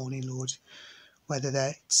you this morning, Lord, whether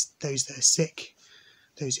that's those that are sick,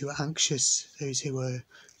 those who are anxious, those who are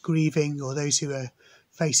grieving, or those who are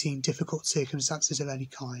facing difficult circumstances of any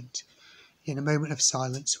kind. In a moment of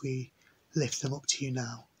silence, we lift them up to you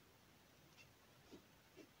now.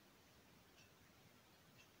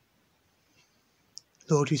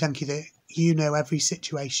 Lord, we thank you that you know every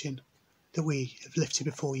situation that we have lifted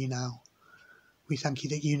before you now. We thank you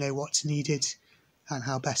that you know what's needed and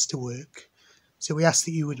how best to work. So we ask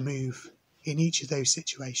that you would move in each of those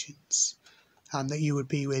situations and that you would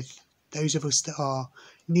be with those of us that are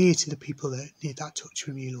near to the people that need that touch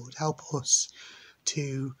from you, Lord. Help us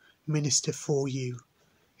to minister for you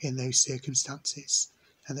in those circumstances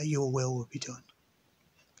and that your will be done.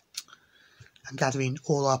 And gathering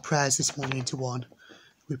all our prayers this morning into one,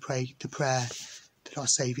 we pray the prayer that our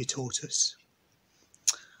Saviour taught us.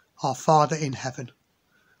 Our Father in heaven,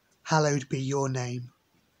 hallowed be your name.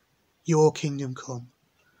 Your kingdom come,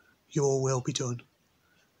 your will be done,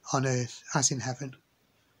 on earth as in heaven.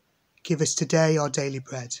 Give us today our daily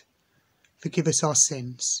bread. Forgive us our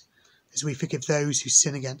sins, as we forgive those who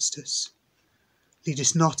sin against us. Lead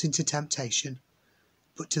us not into temptation,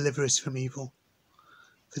 but deliver us from evil.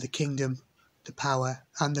 For the kingdom, the power,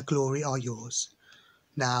 and the glory are yours,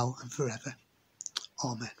 now and forever.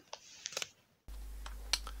 Amen.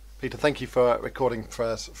 Peter, thank you for recording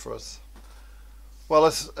prayers for us. Well,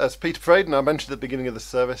 as Peter prayed and I mentioned at the beginning of the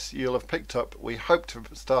service, you'll have picked up, we hope to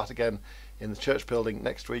start again in the church building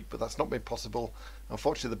next week, but that's not been possible.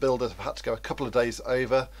 Unfortunately, the builders have had to go a couple of days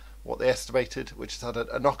over what they estimated, which has had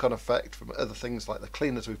a knock-on effect from other things like the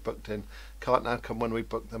cleaners we've booked in can't now come when we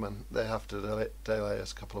book them, and they have to delay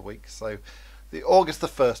us a couple of weeks. So the August the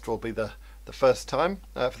 1st will be the first time.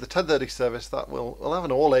 For the 10:30 service, that we'll have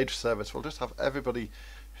an all-age service. We'll just have everybody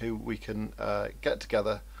who we can get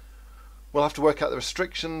together. We'll have to work out the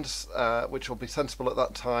restrictions, which will be sensible at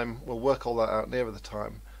that time. We'll work all that out nearer the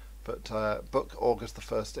time. But book August the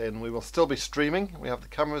 1st in. We will still be streaming. We have the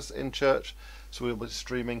cameras in church, so we'll be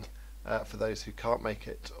streaming for those who can't make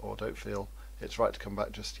it or don't feel it's right to come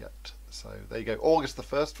back just yet. So there you go. August the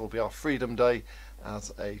 1st will be our Freedom Day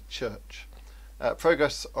as a church.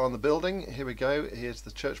 Progress on the building. Here we go. Here's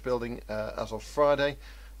the church building as of Friday.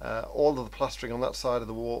 All of the plastering on that side of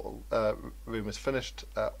the wall room is finished.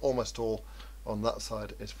 Almost all on that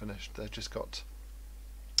side is finished. They've just got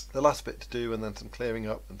the last bit to do, and then some clearing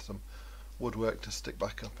up and some woodwork to stick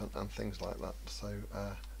back up and things like that. So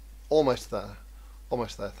almost there.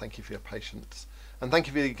 Thank you for your patience, and thank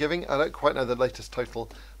you for your giving. I don't quite know the latest total.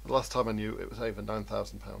 The last time I knew it was over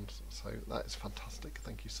 £9,000, so that is fantastic.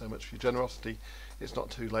 Thank you so much for your generosity. It's not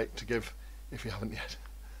too late to give if you haven't yet.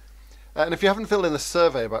 And if you haven't filled in the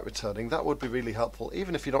survey about returning, that would be really helpful,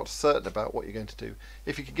 even if you're not certain about what you're going to do.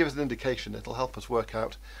 If you could give us an indication, it'll help us work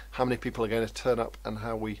out how many people are going to turn up and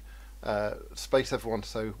how we space everyone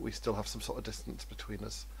so we still have some sort of distance between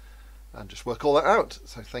us, and just work all that out.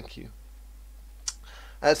 So thank you.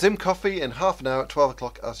 Zoom coffee in half an hour at 12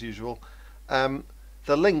 o'clock as usual.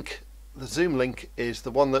 The link, the Zoom link, is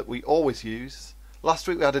the one that we always use. Last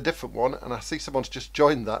week we had a different one, and I see someone's just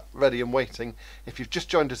joined that, ready and waiting. If you've just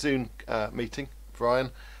joined a Zoom meeting,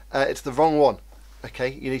 Brian, it's the wrong one. Okay,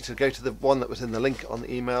 you need to go to the one that was in the link on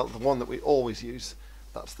the email, the one that we always use.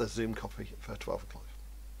 That's the Zoom copy for 12 o'clock.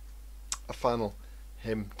 A final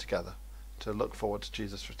hymn together to look forward to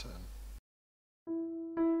Jesus' return.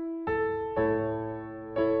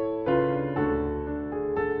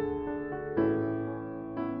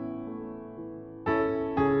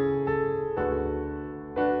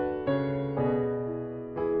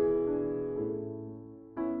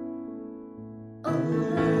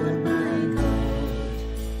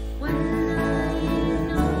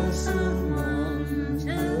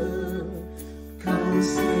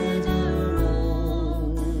 Consider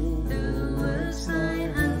all the works thy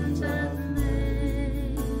hand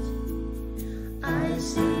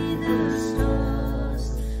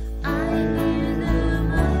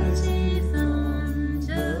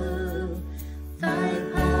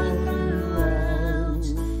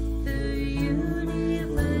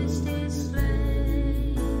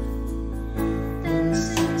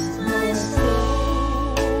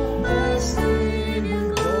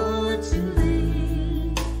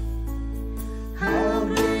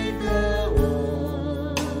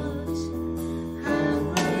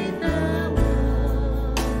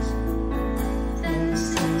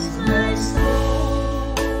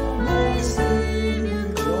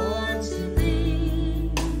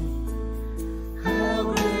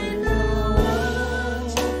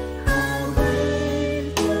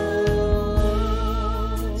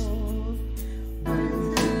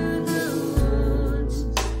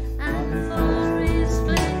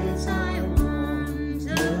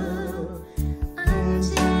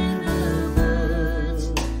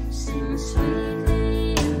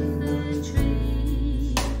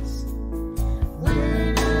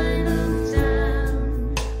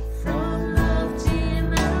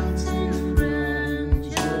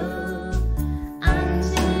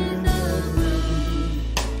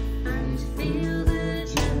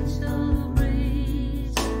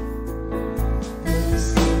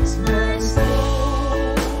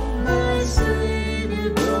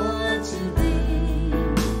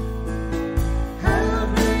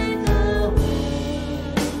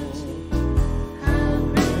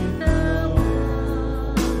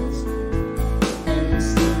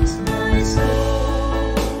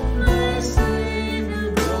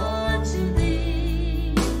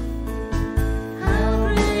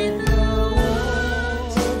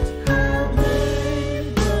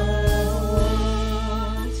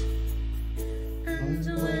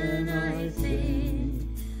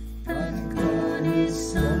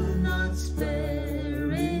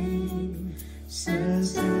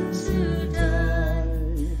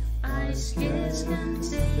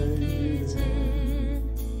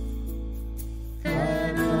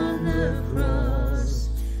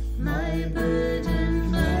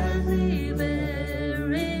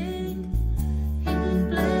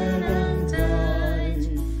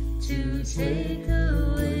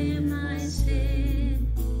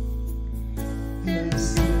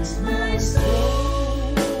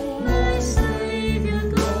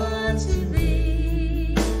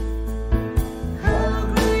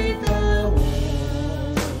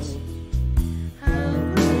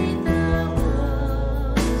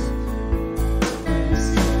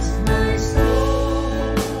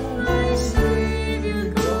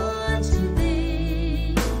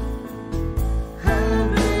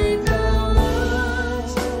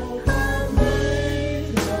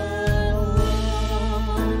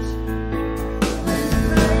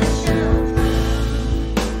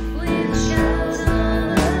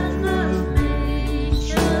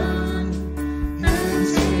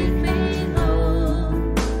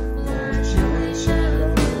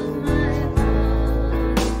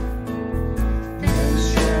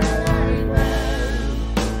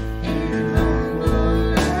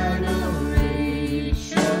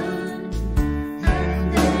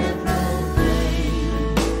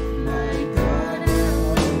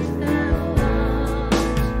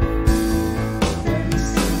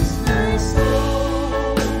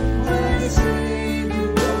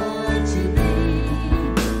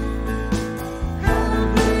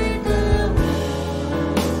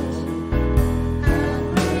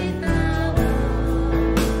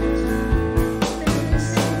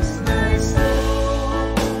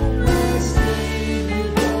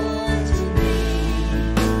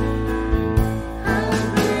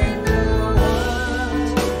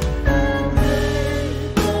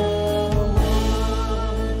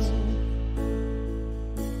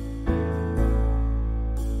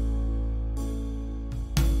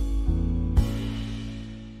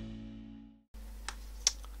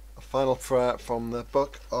final prayer from the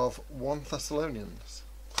book of 1 Thessalonians.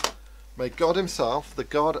 May God himself, the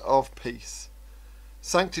God of peace,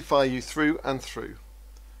 sanctify you through and through.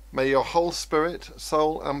 May your whole spirit,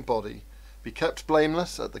 soul and body be kept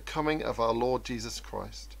blameless at the coming of our Lord Jesus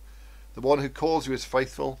Christ. The one who calls you is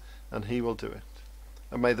faithful, and he will do it.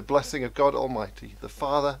 And may the blessing of God Almighty, the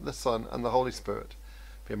Father, the Son and the Holy Spirit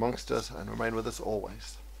be amongst us and remain with us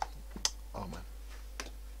always.